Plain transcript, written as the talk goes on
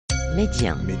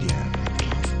ميديا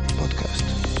بودكاست.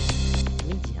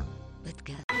 ميديا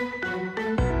بودكاست.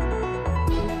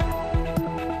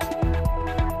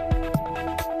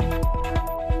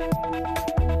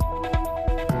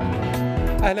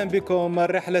 أهلا بكم.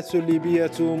 الرحلة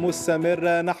الليبية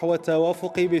مستمرة نحو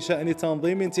التوافق بشأن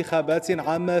تنظيم انتخابات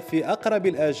عامة في أقرب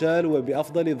الأجال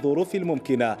وبأفضل الظروف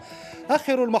الممكنة.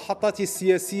 آخر المحطات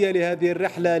السياسية لهذه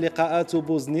الرحلة لقاءات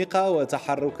بوزنيقة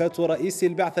وتحركات رئيس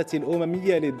البعثة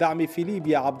الأممية للدعم في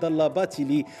ليبيا الله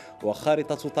باتيلي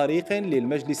وخارطة طريق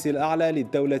للمجلس الأعلى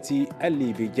للدولة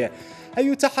الليبي.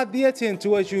 أي تحديات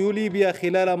تواجه ليبيا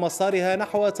خلال مسارها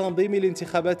نحو تنظيم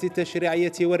الانتخابات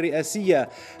التشريعية والرئاسية؟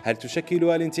 هل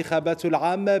تشكل الانتخابات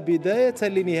العامة بداية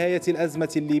لنهاية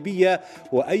الأزمة الليبية؟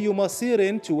 وأي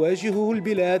مصير تواجهه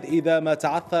البلاد إذا ما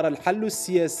تعثر الحل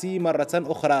السياسي مرة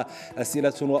أخرى؟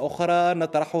 أسئلة وأخرى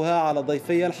نطرحها على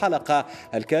ضيفي الحلقة،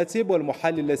 الكاتب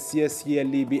والمحلل السياسي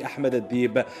الليبي أحمد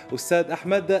الديب. أستاذ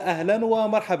أحمد، أهلا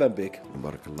ومرحبا بك.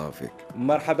 بارك الله فيك.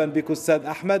 مرحبا بك أستاذ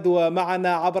أحمد.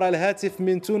 ومعنا عبر الهاتف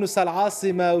من تونس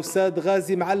العاصمة أستاذ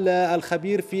غازي معلة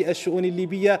الخبير في الشؤون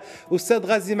الليبية. أستاذ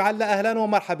غازي معلة، أهلا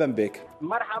ومرحبا بك.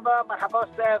 مرحبا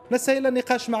أستاذ. نسعى إلى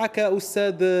النقاش معك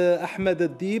أستاذ أحمد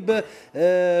الديب.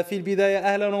 في البداية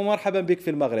أهلا ومرحبا بك في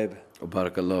المغرب.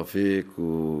 بارك الله فيك،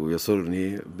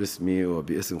 ويسرني باسمي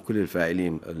وباسم كل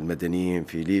الفاعلين المدنيين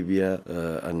في ليبيا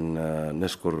أن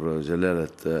نشكر جلالة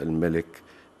الملك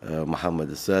محمد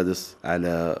السادس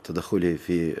على تدخله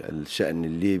في الشأن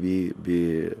الليبي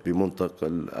بمنطق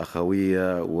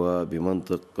الأخوية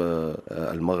وبمنطق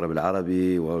المغرب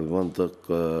العربي وبمنطق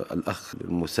الأخ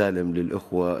المسالم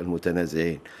للأخوة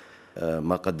المتنازعين.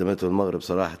 ما قدمته المغرب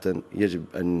صراحة يجب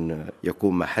أن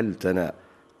يكون محل ثناء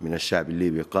من الشعب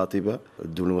الليبي قاطبة.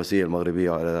 الدبلوماسية المغربية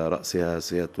وعلى رأسها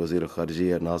سيادة وزير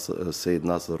الخارجية السيد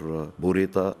ناصر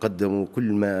بوريطة قدموا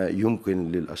كل ما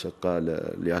يمكن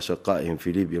لأشقائهم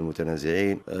في ليبيا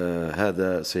المتنازعين.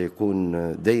 هذا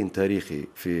سيكون دين تاريخي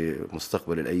في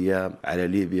مستقبل الأيام على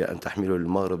ليبيا أن تحمله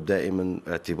المغرب دائما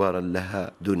اعتبارا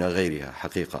لها دون غيرها.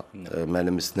 حقيقة ما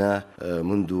لمسناه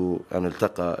منذ أن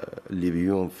التقى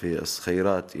الليبيون في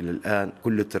الصخيرات إلى الآن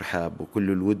كل الترحاب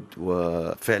وكل الود،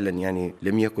 وفعلا يعني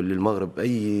لم يكن للمغرب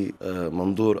أي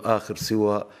منظور آخر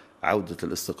سوى عودة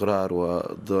الاستقرار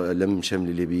ولم شمل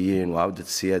الليبيين وعودة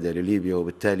السيادة لليبيا.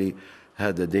 وبالتالي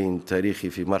هذا دين تاريخي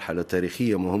في مرحلة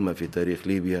تاريخية مهمة في تاريخ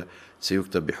ليبيا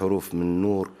سيكتب بحروف من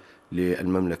نور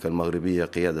للمملكة المغربية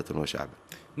قيادة وشعبا.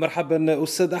 مرحبا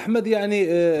أستاذ أحمد. يعني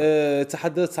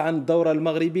تحدثت عن الدور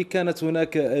المغربي، كانت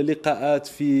هناك لقاءات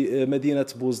في مدينة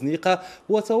بوزنيقة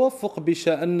وتوافق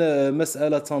بشأن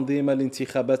مسألة تنظيم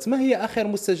الانتخابات. ما هي آخر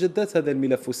مستجدات هذا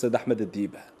الملف أستاذ أحمد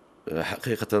الديب؟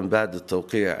 حقيقة بعد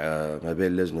التوقيع ما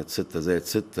بين لجنة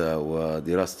 6+6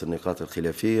 ودراسة النقاط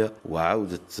الخلافية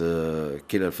وعودة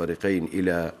كلا الفريقين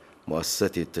إلى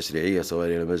مؤسسته التشريعية سواء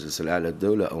إلى مجلس الأعلى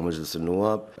للدولة أو مجلس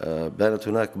النواب، بانت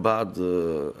هناك بعض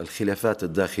الخلافات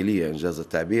الداخلية إنجاز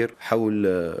التعبير حول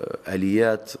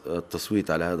آليات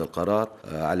التصويت على هذا القرار،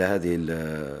 على هذه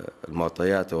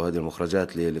المعطيات أو هذه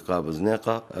المخرجات للقاء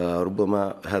بوزنيقة.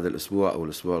 ربما هذا الأسبوع أو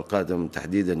الأسبوع القادم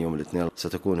تحديدا يوم الاثنين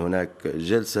ستكون هناك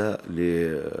جلسة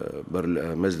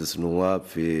لمجلس النواب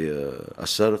في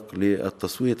الشرق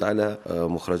للتصويت على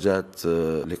مخرجات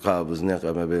لقاء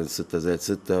بوزنيقة ما بين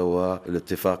 6+6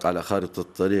 والاتفاق على خارطة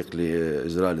طريق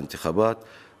لإجراء الانتخابات.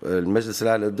 المجلس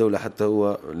الأعلى للدولة حتى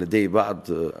هو لديه بعض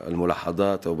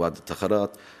الملاحظات أو بعض التخرات،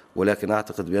 ولكن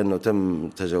أعتقد بأنه تم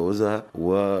تجاوزها،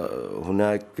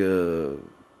 وهناك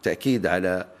تأكيد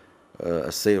على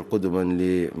السير قدما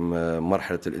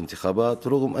لمرحلة الانتخابات،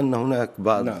 رغم أن هناك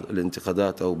بعض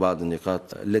الانتقادات أو بعض النقاط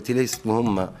التي ليست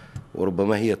مهمة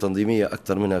وربما هي تنظيمية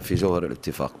أكثر منها في جوهر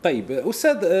الاتفاق. طيب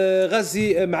أستاذ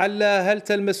غازي معلة، هل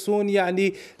تلمسون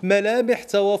يعني ملامح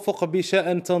توافق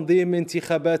بشأن تنظيم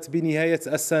انتخابات بنهاية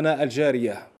السنة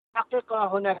الجارية؟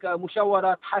 حقيقة هناك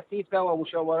مشاورات حثيثة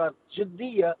ومشاورات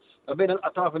جدية بين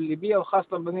الأطراف الليبية،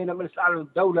 وخاصة بين مجلس الأعلى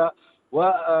للدولة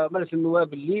ومجلس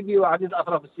النواب الليبي وعديد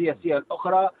الأطراف السياسية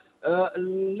الأخرى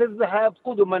للذهاب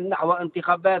قدما نحو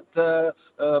انتخابات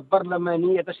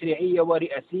برلمانية تشريعية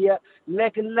ورئاسية.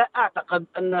 لكن لا أعتقد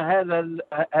أن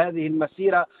هذه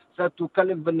المسيرة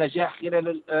ستكلف بالنجاح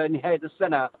خلال نهاية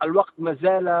السنة. الوقت ما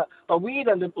زال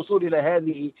طويلا للوصول إلى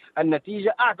هذه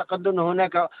النتيجة. أعتقد أن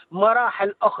هناك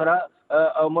مراحل أخرى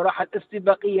أو مراحل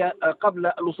استباقية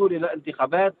قبل الوصول إلى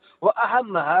الانتخابات،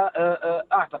 وأهمها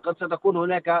أعتقد ستكون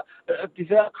هناك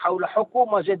اتفاق حول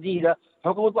حكومة جديدة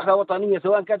حكومة وحدة وطنية،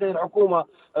 سواء كانت الحكومة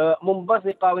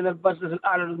منبثقة من المجلس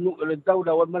الأعلى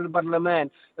للدولة ومن البرلمان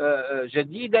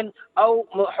جديدا، أو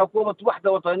حكومة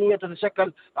وحدة وطنية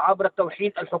تتشكل عبر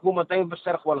توحيد الحكومتين في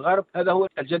الشرق والغرب. هذا هو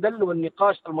الجدل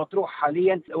والنقاش المطروح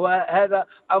حاليا، وهذا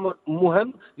أمر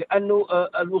مهم، لأنه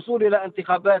الوصول إلى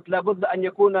انتخابات لابد أن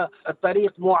يكون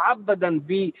الطريق معبدا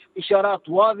بإشارات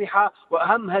واضحة،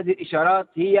 وأهم هذه الإشارات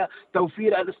هي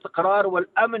توفير الاستقرار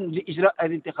والأمن لإجراء هذه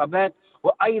الانتخابات،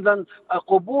 وأيضا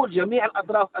قبول جميع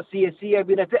الأطراف السياسية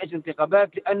بنتائج الانتخابات،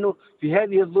 لأنه في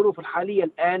هذه الظروف الحالية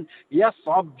الآن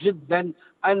يصعب جدا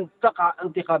أن تقع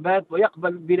انتخابات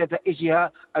ويقبل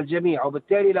بنتائجها الجميع،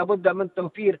 وبالتالي لابد من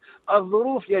توفير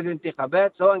الظروف لهذه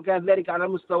الانتخابات، سواء كان ذلك على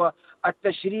المستوى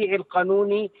التشريعي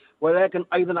القانوني، ولكن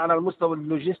أيضا على المستوى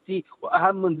اللوجستي،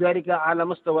 وأهم من ذلك على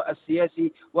المستوى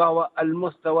السياسي، وهو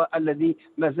المستوى الذي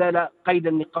ما زال قيد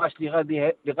النقاش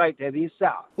لغاية هذه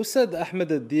الساعة. أستاذ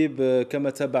أحمد الديب، كما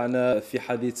تابعنا في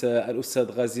حديث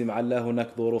الأستاذ غازي معلا، هناك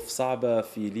ظروف صعبة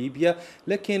في ليبيا،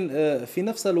 لكن في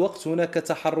نفس الوقت هناك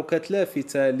تحركات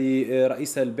لافتة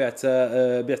لرئيس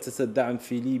البعثة، بعثة الدعم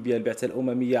في ليبيا، البعثة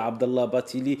الأممية عبد الله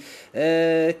باتيلي.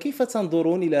 كيف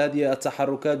تنظرون إلى هذه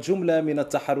التحركات؟ جملة من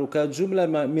التحركات، جملة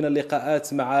من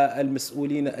اللقاءات مع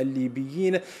المسؤولين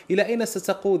الليبيين، إلى أين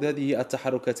ستقود هذه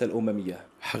التحركات الأممية؟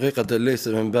 حقيقة ليس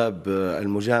من باب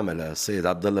المجاملة، السيد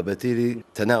عبد الله باتيلي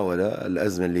تناول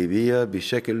الأزمة الليبية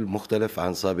بشكل مختلف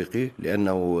عن سابقيه،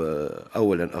 لأنه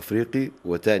أولا أفريقي،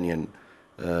 وثانيا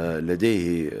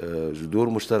لديه جذور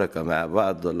مشتركة مع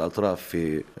بعض الأطراف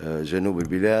في جنوب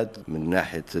البلاد من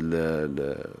ناحية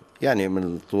يعني من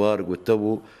الطوارق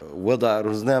والتبو. وضع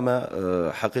رزنامة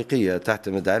حقيقية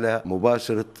تعتمد على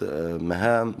مباشرة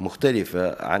مهام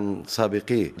مختلفة عن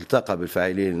سابقيه. التقى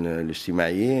بالفاعلين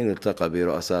الاجتماعيين، التقى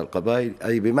برؤساء القبائل،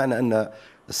 أي بمعنى أن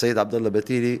السيد عبد الله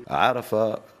باتيلي عرف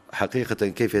حقيقة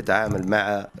كيف يتعامل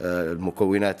مع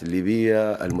المكونات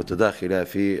الليبية المتداخلة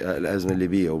في الأزمة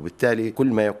الليبية، وبالتالي كل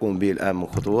ما يقوم به الآن من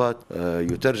خطوات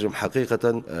يترجم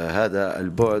حقيقة هذا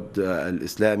البعد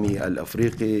الإسلامي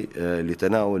الأفريقي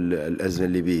لتناول الأزمة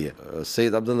الليبية.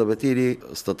 السيد عبد الله باتيلي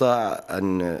استطاع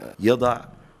أن يضع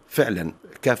فعلا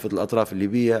كافة الأطراف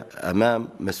الليبية أمام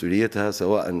مسؤوليتها،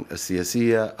 سواء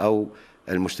السياسية أو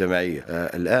المجتمعية.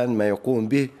 الآن ما يقوم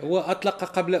به، وأطلق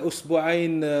قبل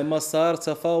أسبوعين مسار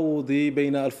تفاوضي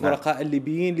بين الفرقاء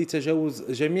الليبيين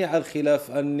لتجاوز جميع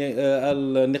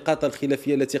النقاط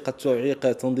الخلافية التي قد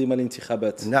تعيق تنظيم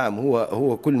الانتخابات. نعم،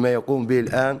 هو كل ما يقوم به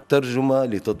الآن ترجمة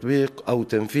لتطبيق أو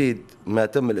تنفيذ ما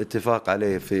تم الاتفاق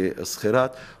عليه في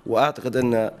الصخيرات. وأعتقد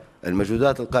أن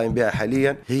المجهودات القائم بها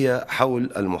حاليا هي حول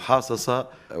المحاصصة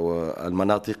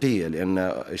والمناطقية، لأن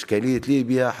إشكالية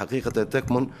ليبيا حقيقة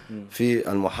تكمن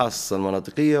في المحاصصة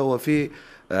المناطقية وفي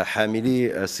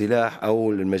حاملي السلاح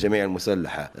أو المجاميع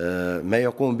المسلحة. ما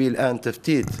يقوم به الآن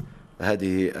تفتيت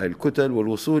هذه الكتل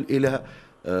والوصول إلى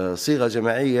صيغة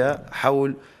جماعية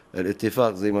حول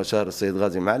الاتفاق، زي ما شار السيد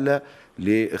غازي معلا،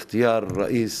 لاختيار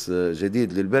رئيس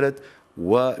جديد للبلد،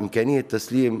 وإمكانية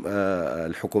تسليم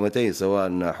الحكومتين،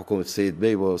 سواء حكومة السيد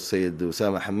بيبو والسيد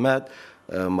أسامة حماد،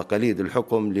 مقاليد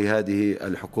الحكم لهذه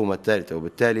الحكومة الثالثة.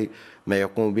 وبالتالي ما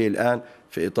يقوم به الآن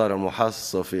في إطار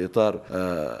المحاصصة، في إطار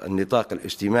النطاق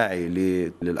الاجتماعي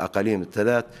للأقاليم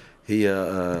الثلاث، هي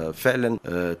فعلا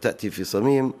تأتي في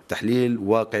صميم تحليل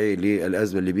واقعي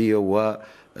للأزمة الليبية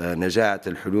ونجاعة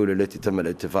الحلول التي تم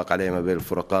الاتفاق عليها ما بين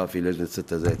الفرقاء في لجنة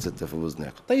 6+6 في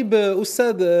بوزنيقة. طيب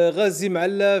أستاذ غازي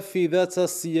معلا، في ذات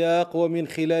السياق ومن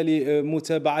خلال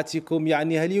متابعتكم،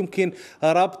 يعني هل يمكن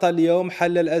ربط اليوم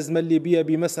حل الأزمة الليبية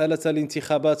بمسألة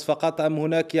الانتخابات فقط، أم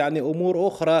هناك يعني أمور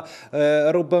أخرى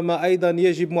ربما أيضا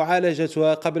يجب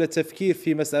معالجتها قبل التفكير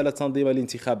في مسألة تنظيم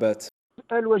الانتخابات؟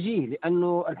 الوجيه،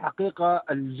 لأنه الحقيقة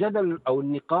الجدل أو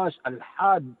النقاش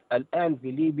الحاد الآن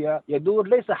في ليبيا يدور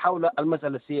ليس حول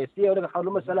المسألة السياسية ولكن حول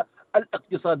المسألة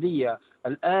الاقتصادية.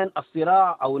 الآن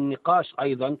الصراع أو النقاش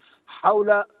أيضا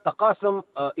حول تقاسم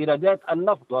إيرادات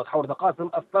النفط وحول تقاسم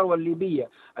الثروة الليبية.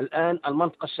 الآن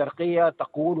المنطقة الشرقية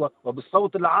تقول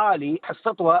وبالصوت العالي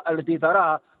حصتها التي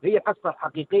تراها هي الحصة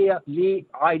الحقيقية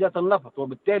لعائدات النفط،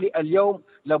 وبالتالي اليوم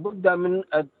لابد من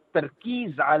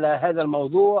التركيز على هذا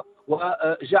الموضوع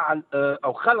وجعل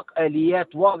أو خلق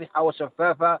آليات واضحة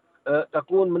وشفافة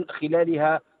تكون من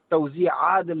خلالها توزيع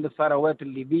عادل للثروات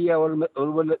الليبية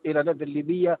والإيرادات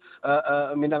الليبية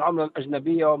من العملة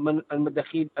الأجنبية ومن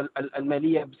المداخيل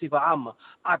المالية بصفة عامة.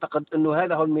 أعتقد أنه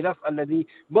هذا هو الملف الذي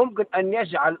ممكن أن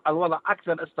يجعل الوضع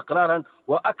أكثر استقرارا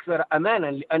وأكثر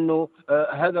أمانا، لأنه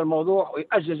هذا الموضوع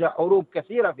أجج حروب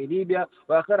كثيرة في ليبيا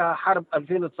وآخرها حرب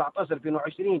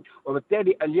 2019-2020،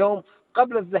 وبالتالي اليوم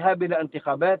قبل الذهاب إلى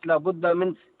انتخابات لابد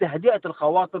من تهدئة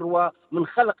الخواطر ومن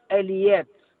خلق آليات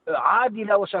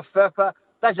عادلة وشفافة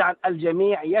تجعل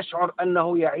الجميع يشعر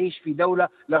أنه يعيش في دولة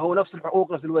له نفس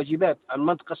الحقوق نفس الواجبات.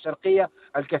 المنطقة الشرقية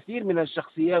الكثير من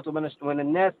الشخصيات ومن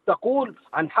الناس تقول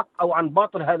عن حق أو عن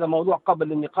باطل، هذا موضوع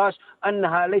قبل النقاش،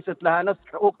 أنها ليست لها نفس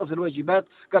الحقوق نفس الواجبات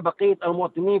كبقية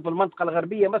المواطنين في المنطقة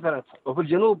الغربية مثلا. وفي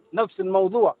الجنوب نفس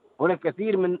الموضوع، هناك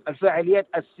كثير من الفاعليات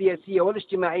السياسية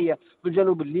والاجتماعية في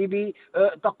الجنوب الليبي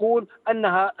تقول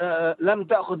أنها لم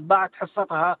تأخذ بعد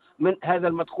حصتها من هذا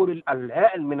المدخول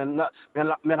الهائل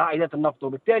من عائدات النفط.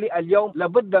 وبالتالي اليوم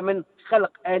لابد من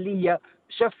خلق آلية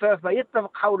شفافة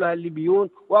يتفق حولها الليبيون،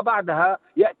 وبعدها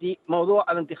يأتي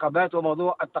موضوع الانتخابات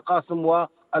وموضوع التقاسم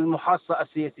والمحاصصة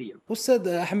السياسية. أستاذ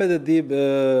أحمد الديب،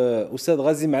 أستاذ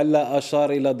غازي معلا أشار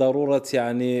إلى ضرورة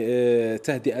يعني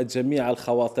تهدئة جميع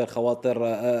الخواطر، خواطر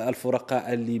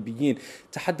الفرقاء الليبيين.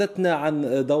 تحدثنا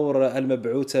عن دور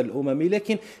المبعوث الأممي،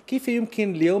 لكن كيف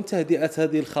يمكن اليوم تهدئة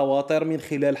هذه الخواطر من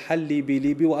خلال حل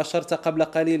ليبي؟ وأشرت قبل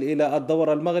قليل إلى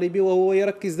الدور المغربي وهو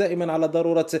يركز دائما على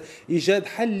ضرورة إيجاد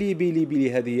حل ليبي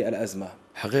لهذه الأزمة.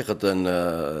 حقيقة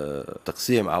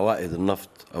تقسيم عوائد النفط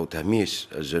أو تهميش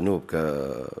الجنوب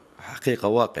كحقيقة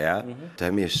واقعة،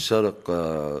 تهميش الشرق،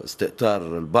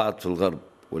 استئثار البعض في الغرب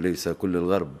وليس كل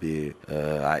الغرب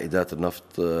بعائدات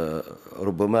النفط،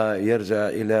 ربما يرجع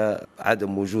إلى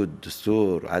عدم وجود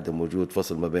دستور، عدم وجود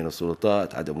فصل ما بين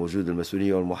السلطات، عدم وجود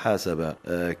المسؤولية والمحاسبة.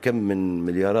 كم من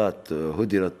مليارات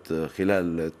هدرت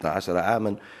خلال 12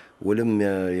 عاما ولم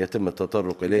يتم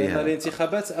التطرق إليها.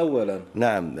 الانتخابات أولا.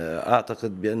 نعم،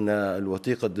 أعتقد بأن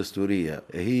الوثيقة الدستورية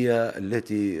هي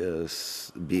التي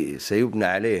سيبنى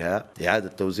عليها إعادة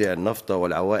توزيع النفط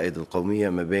والعوائد القومية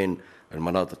ما بين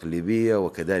المناطق الليبية،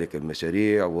 وكذلك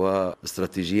المشاريع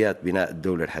واستراتيجيات بناء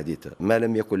الدولة الحديثة. ما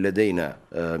لم يكن لدينا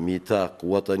ميثاق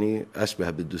وطني أشبه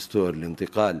بالدستور،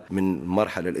 الانتقال من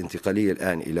المرحلة الانتقالية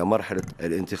الآن إلى مرحلة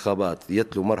الانتخابات،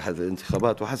 يتلو مرحلة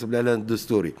الانتخابات وحسب الإعلان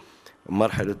الدستوري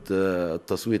مرحلة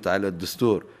التصويت على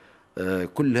الدستور،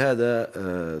 كل هذا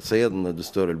سيضمن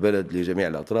دستور البلد لجميع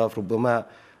الأطراف. ربما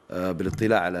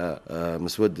بالاطلاع على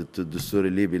مسودة الدستور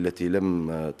الليبي التي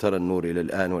لم ترى النور إلى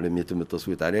الآن ولم يتم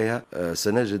التصويت عليها،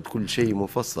 سنجد كل شيء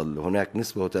مفصل. هناك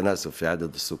نسبة وتناسب في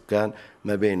عدد السكان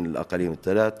ما بين الأقاليم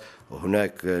الثلاث،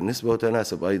 وهناك نسبة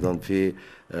وتناسب أيضا في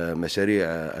مشاريع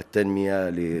التنمية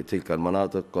لتلك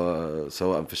المناطق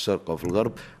سواء في الشرق أو في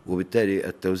الغرب. وبالتالي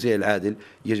التوزيع العادل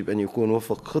يجب أن يكون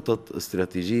وفق خطط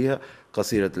استراتيجية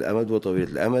قصيرة الأمد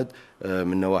وطويلة الأمد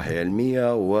من نواحي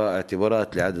علمية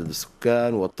واعتبارات لعدد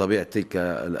السكان وطبيعة تلك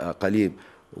الأقاليم.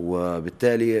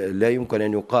 وبالتالي لا يمكن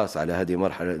أن يقاس على هذه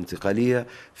المرحلة الانتقالية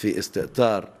في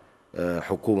استئثار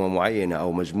حكومة معينة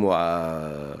أو مجموعة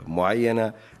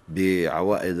معينة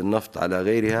بعوائد النفط على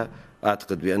غيرها.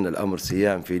 أعتقد بأن الأمر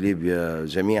سيان في ليبيا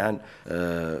جميعا،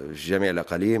 في جميع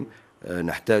الأقاليم.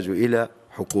 نحتاج إلى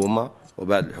حكومة،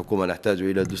 وبعد الحكومة نحتاج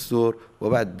إلى دستور،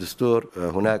 وبعد الدستور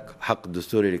هناك حق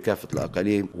دستوري لكافة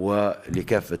الأقاليم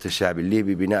ولكافة الشعب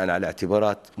الليبي بناء على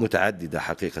اعتبارات متعددة.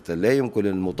 حقيقة لا يمكن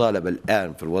المطالبة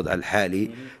الآن في الوضع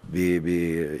الحالي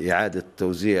بإعادة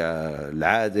توزيع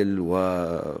العادل،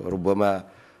 وربما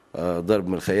ضرب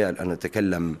من الخيال أن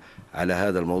نتكلم على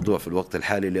هذا الموضوع في الوقت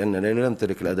الحالي، لأننا لا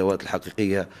نمتلك الأدوات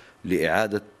الحقيقية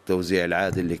لإعادة توزيع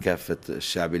العادل لكافة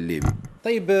الشعب الليبي.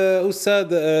 طيب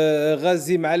أستاذ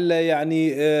غازي معلا،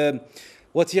 يعني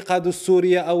وثيقة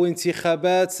دستورية أو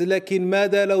انتخابات، لكن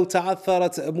ماذا لو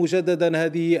تعثرت مجددا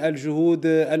هذه الجهود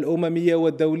الأممية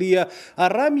والدولية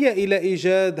الرامية إلى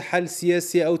إيجاد حل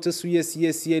سياسي أو تسوية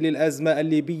سياسية للأزمة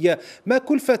الليبية؟ ما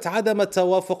كلفة عدم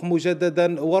التوافق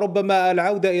مجددا وربما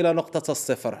العودة إلى نقطة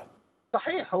الصفر؟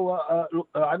 صحيح، هو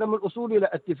عدم الوصول إلى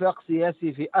اتفاق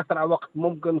سياسي في أسرع وقت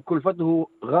ممكن كلفته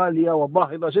غالية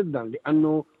وباهظة جدا،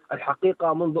 لأنه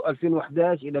الحقيقة منذ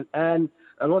 2011 إلى الآن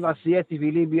الوضع السياسي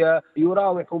في ليبيا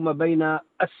يراوح ما بين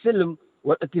السلم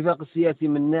والاتفاق السياسي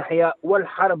من ناحية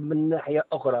والحرب من ناحية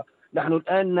أخرى. نحن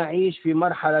الآن نعيش في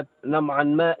مرحلة نوعا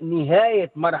ما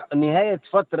نهاية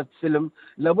فترة سلم،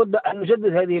 لابد أن نجدد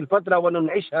هذه الفترة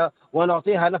وننعشها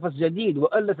ونعطيها نفس جديد،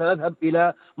 وإلا سنذهب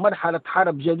إلى مرحلة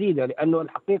حرب جديدة. لأنه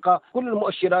الحقيقة كل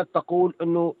المؤشرات تقول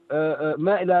أنه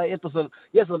ما لا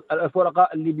يصل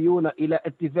الفرقاء الليبيون إلى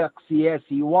اتفاق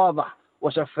سياسي واضح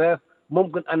وشفاف،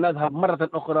 ممكن أن نذهب مرة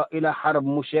أخرى إلى حرب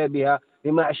مشابهة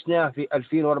لما عشناه في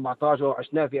 2014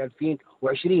 وعشناه في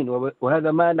 2020،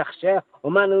 وهذا ما نخشاه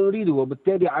وما نريده.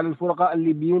 وبالتالي على الفرقاء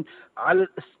الليبيين على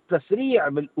التسريع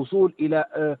بالوصول إلى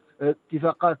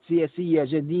اتفاقات سياسية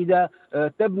جديدة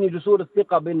تبني جسور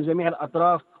الثقة بين جميع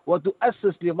الأطراف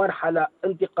وتؤسس لمرحلة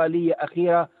انتقالية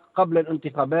أخيرة قبل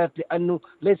الانتخابات، لأنه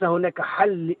ليس هناك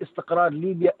حل لاستقرار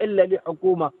ليبيا إلا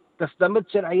لحكومة تستمد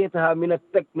شرعيتها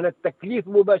من التكليف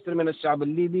المباشر من الشعب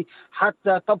الليبي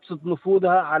حتى تبسط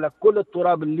نفوذها على كل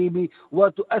التراب الليبي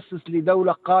وتؤسس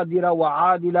لدولة قادرة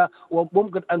وعادلة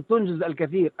وممكن أن تنجز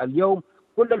الكثير. اليوم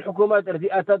كل الحكومات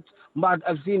التي أتت بعد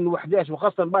 2011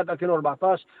 وخاصة بعد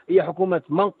 2014 هي حكومة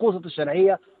منقوصة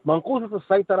الشرعية، منقوصة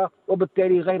السيطرة،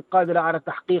 وبالتالي غير قادرة على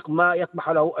تحقيق ما يطمح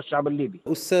له الشعب الليبي.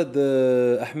 أستاذ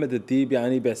أحمد الديب،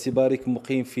 يعني باعتبارك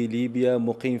مقيم في ليبيا،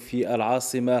 مقيم في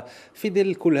العاصمة، في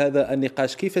ظل كل هذا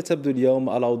النقاش كيف تبدو اليوم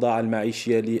الأوضاع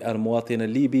المعيشية للمواطن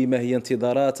الليبي؟ ما هي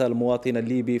انتظارات المواطن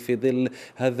الليبي في ظل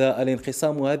هذا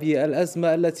الانقسام وهذه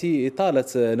الأزمة التي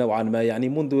طالت نوعا ما يعني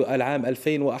منذ العام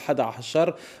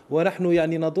 2011 ونحن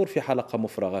يعني ندور في حلقة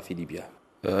مفرغة في ليبيا؟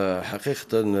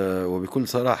 حقيقة وبكل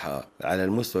صراحة على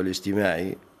المستوى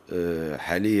الاجتماعي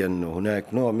حاليا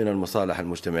هناك نوع من المصالح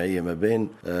المجتمعية ما بين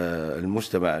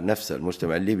المجتمع نفسه،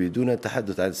 المجتمع الليبي، دون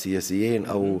التحدث عن السياسيين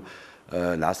أو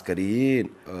العسكريين.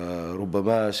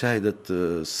 ربما شهدت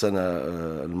السنة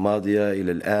الماضية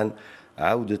إلى الآن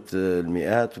عودة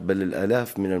المئات بل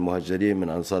الآلاف من المهجرين من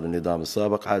أنصار النظام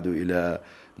السابق، عادوا إلى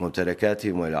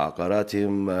ممتلكاتهم وإلى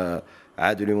عقاراتهم،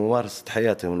 عادوا لممارسة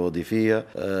حياتهم الوظيفية.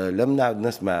 لم نعد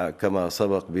نسمع كما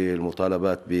سبق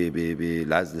بالمطالبات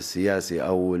بالعزل السياسي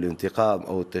أو الانتقام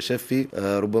أو التشفي.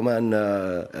 ربما أن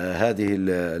هذه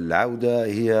العودة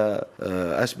هي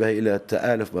أشبه إلى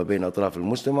التآلف ما بين أطراف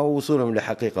المجتمع ووصولهم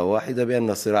لحقيقة واحدة بأن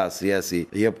الصراع السياسي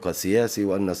يبقى سياسي،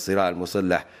 وأن الصراع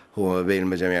المسلح هو ما بين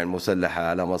المجاميع المسلحة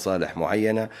على مصالح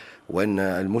معينة، وأن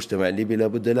المجتمع الليبي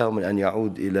لابد له من أن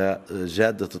يعود إلى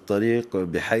جادة الطريق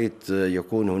بحيث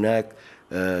يكون هناك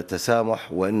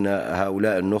تسامح، وأن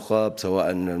هؤلاء النخب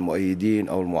سواء المؤيدين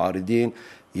أو المعارضين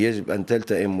يجب أن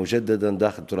تلتئم مجددا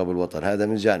داخل تراب الوطن. هذا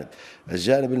من جانب.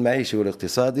 الجانب المعيشي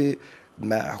والاقتصادي،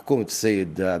 مع حكومة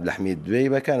السيد عبد الحميد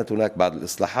دبيبة كانت هناك بعض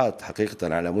الإصلاحات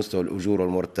حقيقة على مستوى الأجور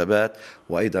والمرتبات،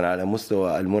 وأيضا على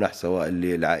مستوى المنح سواء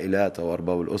للعائلات أو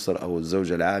أرباب الأسر أو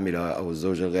الزوجة العاملة أو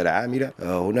الزوجة الغير عاملة.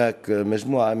 هناك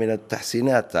مجموعة من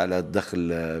التحسينات على الدخل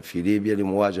في ليبيا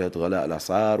لمواجهة غلاء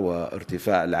الأسعار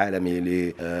وارتفاع العالمي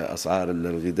لأسعار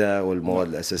الغذاء والمواد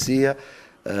الأساسية.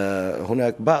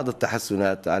 هناك بعض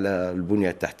التحسنات على البنية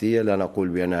التحتية، لا نقول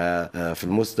بأنها في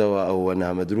المستوى أو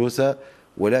أنها مدروسة،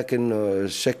 ولكن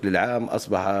الشكل العام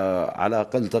أصبح على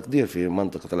أقل تقدير في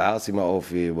منطقة العاصمة أو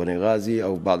في بنغازي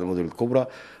أو بعض المدن الكبرى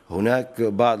هناك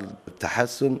بعض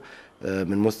التحسن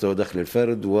من مستوى دخل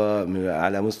الفرد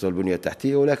وعلى مستوى البنية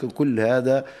التحتية، ولكن كل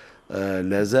هذا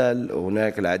لا زال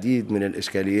هناك العديد من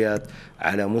الإشكاليات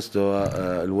على مستوى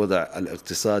الوضع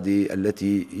الاقتصادي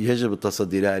التي يجب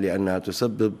التصدي لها، لأنها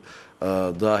تسبب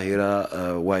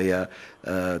ظاهرة وهي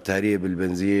تهريب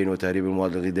البنزين وتهريب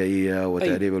المواد الغذائية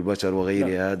وتهريب البشر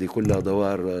وغيرها. هذه كلها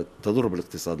ظواهر تضر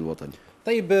بالاقتصاد الوطني.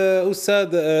 طيب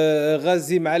أستاذ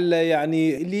غازي معلة،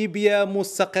 يعني ليبيا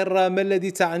مستقرة، ما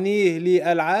الذي تعنيه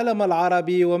للعالم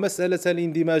العربي ومسألة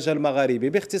الاندماج المغاربي؟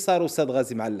 باختصار أستاذ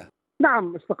غازي معلة.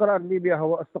 نعم، استقرار ليبيا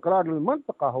هو استقرار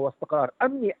للمنطقة، هو استقرار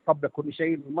أمني قبل كل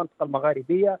شيء للمنطقة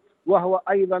المغاربية، وهو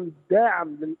أيضا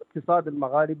داعم للاقتصاد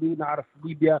المغاربي. نعرف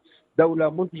ليبيا دولة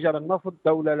منتجة للنفط،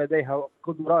 دولة لديها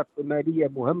قدرات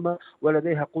مالية مهمة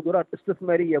ولديها قدرات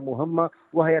استثمارية مهمة،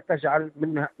 وهي تجعل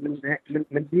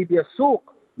من ليبيا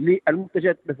سوق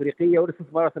للمنتجات الافريقيه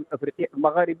والاستثمارات الافريقيه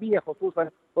المغاربيه خصوصا،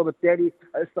 وبالتالي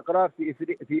الاستقرار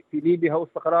في ليبيا هو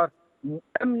استقرار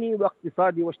امني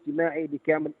واقتصادي واجتماعي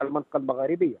لكامل المنطقه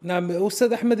المغاربيه. نعم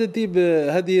استاذ احمد الديب،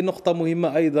 هذه نقطه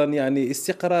مهمه ايضا، يعني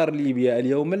استقرار ليبيا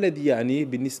اليوم ما الذي يعني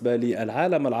بالنسبه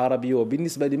للعالم العربي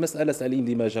وبالنسبه لمساله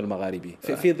الاندماج المغاربي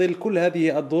في ظل كل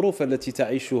هذه الظروف التي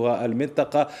تعيشها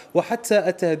المنطقه وحتى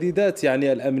التهديدات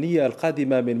يعني الامنيه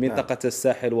القادمه من منطقه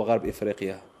الساحل وغرب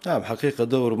افريقيا؟ نعم، حقيقة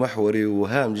دور محوري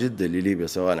وهام جدا لليبيا،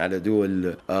 سواء على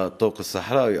دول الطوق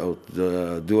الصحراوي أو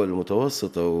دول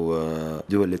المتوسط أو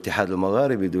دول الاتحاد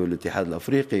المغاربي، دول الاتحاد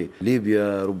الأفريقي.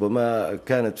 ليبيا ربما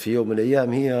كانت في يوم من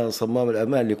الأيام هي صمام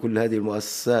الأمان لكل هذه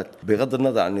المؤسسات، بغض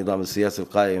النظر عن النظام السياسي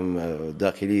القائم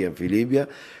داخليا في ليبيا،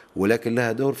 ولكن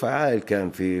لها دور فعال كان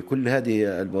في كل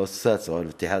هذه المؤسسات سواء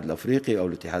الاتحاد الأفريقي أو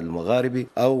الاتحاد المغاربي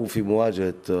أو في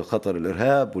مواجهة خطر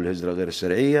الإرهاب والهجرة غير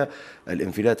الشرعية.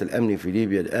 الانفلات الأمني في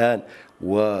ليبيا الآن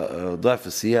وضعف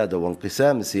السيادة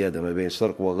وانقسام السيادة ما بين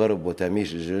الشرق وغرب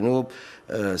وتهميش الجنوب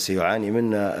سيعاني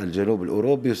منها الجنوب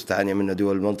الأوروبي وستعاني منها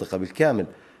دول المنطقة بالكامل.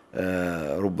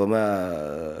 ربما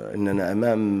أننا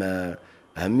أمام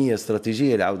أهمية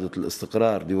استراتيجية لعودة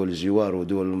الاستقرار. دول الجوار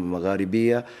ودول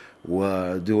المغاربية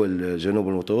ودول جنوب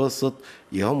المتوسط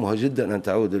يهمها جدا أن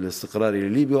تعود الاستقرار إلى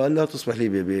ليبيا وأن لا تصبح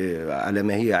ليبيا على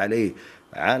ما هي عليه.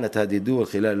 عانت هذه الدول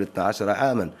خلال 12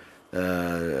 عاما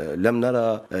لم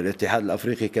نرى الاتحاد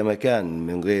الأفريقي كما كان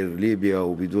من غير ليبيا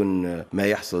وبدون ما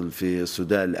يحصل في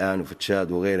السودان الآن وفي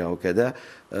تشاد وغيرها وكذا.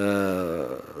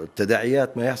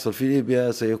 تداعيات ما يحصل في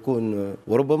ليبيا سيكون،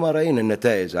 وربما رأينا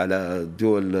النتائج على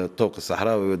دول الطوق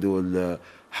الصحراوي ودول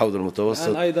حوض المتوسط.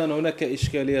 الآن أيضا هناك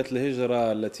إشكالية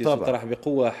الهجرة التي تطرح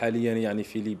بقوة حاليا يعني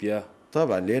في ليبيا.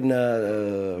 طبعا لأن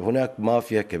هناك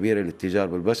مافيا كبيرة للتجار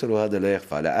بالبشر وهذا لا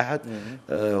يخفى على أحد.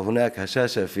 هناك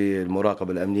هشاشة في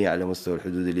المراقبة الأمنية على مستوى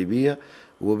الحدود الليبية،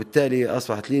 وبالتالي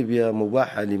أصبحت ليبيا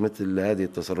مباحة لمثل هذه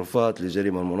التصرفات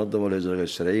للجريمة المنظمة والهجرة غير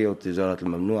الشرعية والتجارات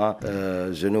الممنوعة.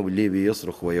 الجنوب الليبي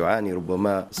يصرخ ويعاني.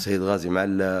 ربما السيد غازي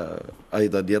معلة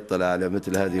أيضا يطلع على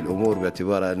مثل هذه الأمور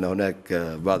باعتبار أن هناك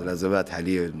بعض الأزمات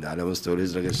حاليا على مستوى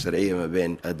الهجرة غير الشرعية ما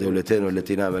بين الدولتين،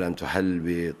 والتي نأمل أن تحل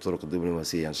بطرق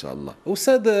دبلوماسية إن شاء الله.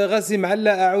 أستاذ غازي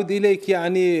معلة، أعود إليك.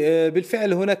 يعني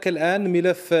بالفعل هناك الآن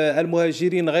ملف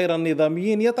المهاجرين غير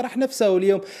النظاميين يطرح نفسه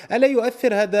اليوم. ألا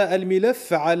يؤثر هذا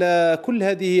الملف على كل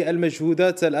هذه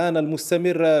المجهودات الآن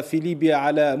المستمرة في ليبيا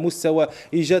على مستوى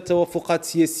إيجاد توافقات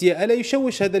سياسية؟ ألا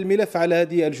يشوش هذا الملف على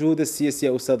هذه الجهود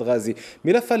السياسية أستاذ غازي؟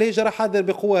 ملف الهجرة حاضر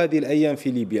بقوة هذه الأيام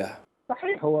في ليبيا.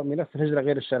 صحيح، هو ملف الهجرة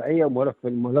غير الشرعية وملف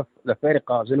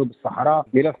الأفارقة جنوب الصحراء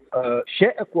ملف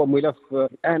شائك، وملف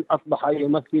الآن أصبح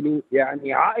يمثل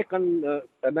يعني عائقا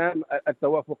أمام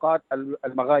التوافقات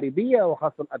المغاربية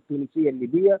وخاصة التونسية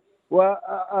الليبية.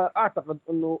 وأعتقد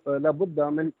أنه لابد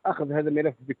من أخذ هذا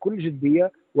الملف بكل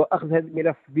جدية وأخذ هذا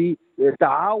الملف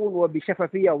بتعاون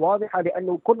وبشفافية واضحة،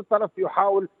 لأنه كل طرف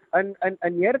يحاول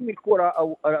أن يرمي الكرة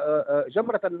أو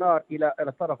جمرة النار إلى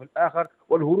الطرف الآخر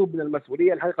والهروب من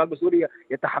المسؤولية. الحقيقة المسؤولية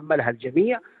يتحملها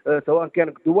الجميع، سواء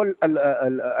كانت دول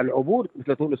العبور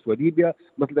مثل تونس وليبيا،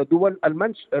 مثل دول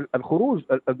الخروج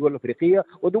الدول الأفريقية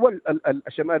ودول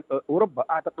شمال أوروبا.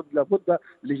 أعتقد لابد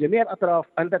لجميع الأطراف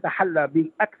أن تتحلى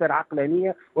بأكثر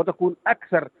عقلانية وتكون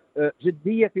أكثر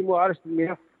جدية في معالجة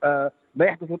الملف. ما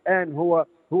يحدث الآن هو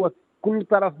كل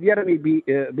طرف يرمي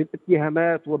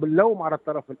بالاتهامات وباللوم على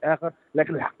الطرف الآخر،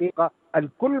 لكن الحقيقة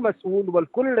الكل مسؤول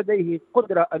والكل لديه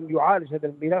قدرة أن يعالج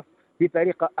هذا الملف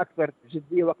بطريقة أكثر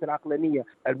جدية وأكثر عقلانية.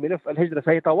 الملف الهجرة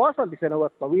سيتواصل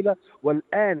لسنوات طويلة،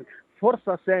 والآن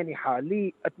فرصة سانحة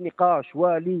للنقاش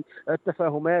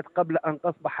وللتفاهمات قبل أن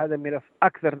تصبح هذا الملف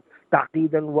أكثر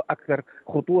تعقيدا وأكثر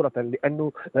خطورة،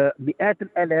 لأنه مئات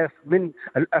الآلاف من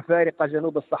الأفارقة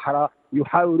جنوب الصحراء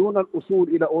يحاولون الوصول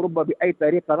إلى أوروبا بأي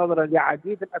طريقة نظرا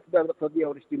لعديد الأسباب الاقتصادية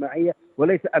والاجتماعية،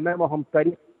 وليس أمامهم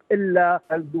طريق إلا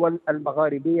الدول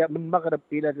المغاربية من المغرب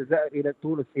إلى الجزائر إلى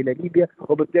تونس إلى ليبيا.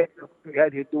 وبالتالي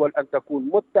هذه الدول أن تكون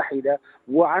متحدة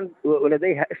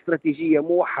ولديها استراتيجية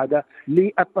موحدة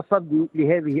للتصدي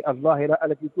لهذه الظاهرة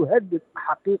التي تهدد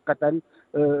حقيقة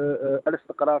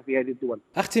الاستقرار في هذه الدول.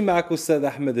 أختم معك أستاذ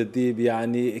أحمد الديب.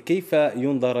 يعني كيف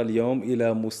ينظر اليوم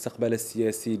إلى مستقبل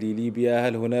السياسي لليبيا؟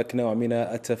 هل هناك نوع من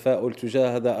التفاؤل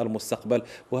تجاه هذا المستقبل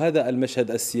وهذا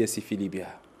المشهد السياسي في ليبيا؟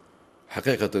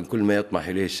 حقيقة كل ما يطمح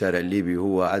إليه الشارع الليبي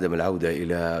هو عدم العودة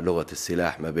إلى لغة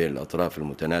السلاح ما بين الأطراف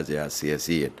المتنازعة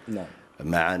سياسيا. نعم.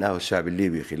 ما عاناه الشعب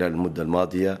الليبي خلال المدة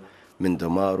الماضية من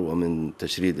دمار ومن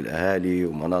تشريد الأهالي،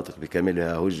 ومناطق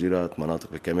بكاملها هجرت،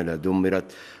 مناطق بكاملها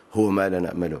دمرت، هو ما لا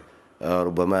نأمله.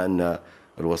 ربما أن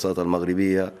الوساطة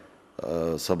المغربية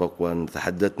سبق وأن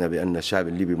تحدثنا بأن الشعب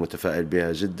الليبي متفائل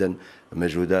بها جدا.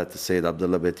 مجهودات السيد عبد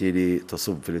الله باتيلي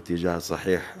تصب في الاتجاه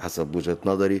الصحيح حسب وجهة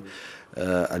نظري.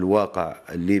 الواقع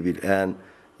الليبي الآن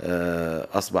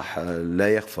أصبح لا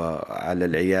يخفى على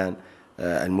العيان.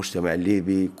 المجتمع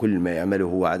الليبي كل ما يعمله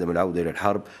هو عدم العودة إلى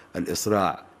الحرب،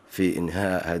 الإسراع في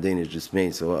إنهاء هذين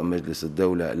الجسمين سواء مجلس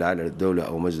الدولة الأعلى للدولة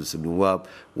أو مجلس النواب،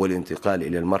 والانتقال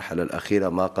إلى المرحلة الأخيرة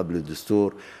ما قبل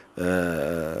الدستور.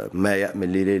 ما يأمل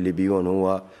ليه الليبيون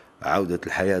هو عودة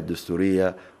الحياة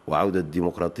الدستورية وعودة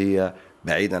الديمقراطية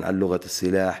بعيدا عن لغة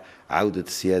السلاح، عودة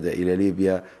السيادة إلى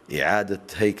ليبيا، إعادة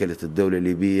هيكلة الدولة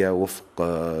الليبية وفق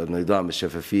نظام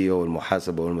الشفافية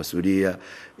والمحاسبة والمسؤولية،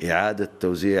 إعادة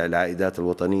توزيع العائدات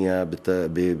الوطنية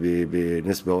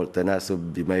بنسبة والتناسب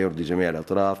بما يرضي جميع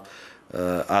الأطراف.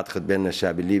 أعتقد بأن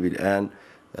الشعب الليبي الآن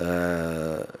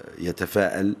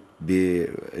يتفائل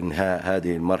بإنهاء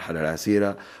هذه المرحلة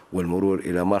العسيرة والمرور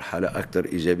إلى مرحلة أكثر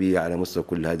إيجابية على مستوى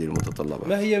كل هذه المتطلبات.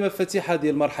 ما هي مفاتيح هذه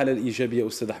المرحلة الإيجابية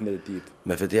أستاذ أحمد الديب؟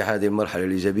 مفاتيح هذه المرحلة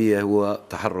الإيجابية هو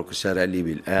تحرك الشارع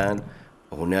الليبي الآن.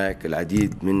 هناك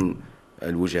العديد من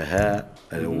الوجهاء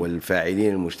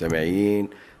والفاعلين المجتمعيين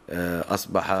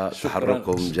أصبح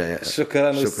تحركهم جاي. شكرا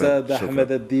أستاذ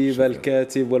أحمد الديب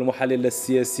الكاتب والمحلل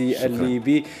السياسي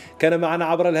الليبي. كان معنا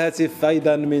عبر الهاتف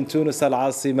أيضا من تونس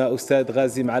العاصمة أستاذ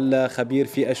غازي معلة خبير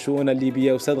في الشؤون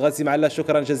الليبية. أستاذ غازي معلة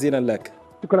شكرا جزيلا لك.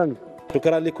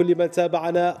 شكرا لكل من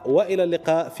تابعنا، وإلى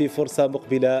اللقاء في فرصة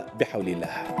مقبلة بحول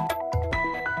الله.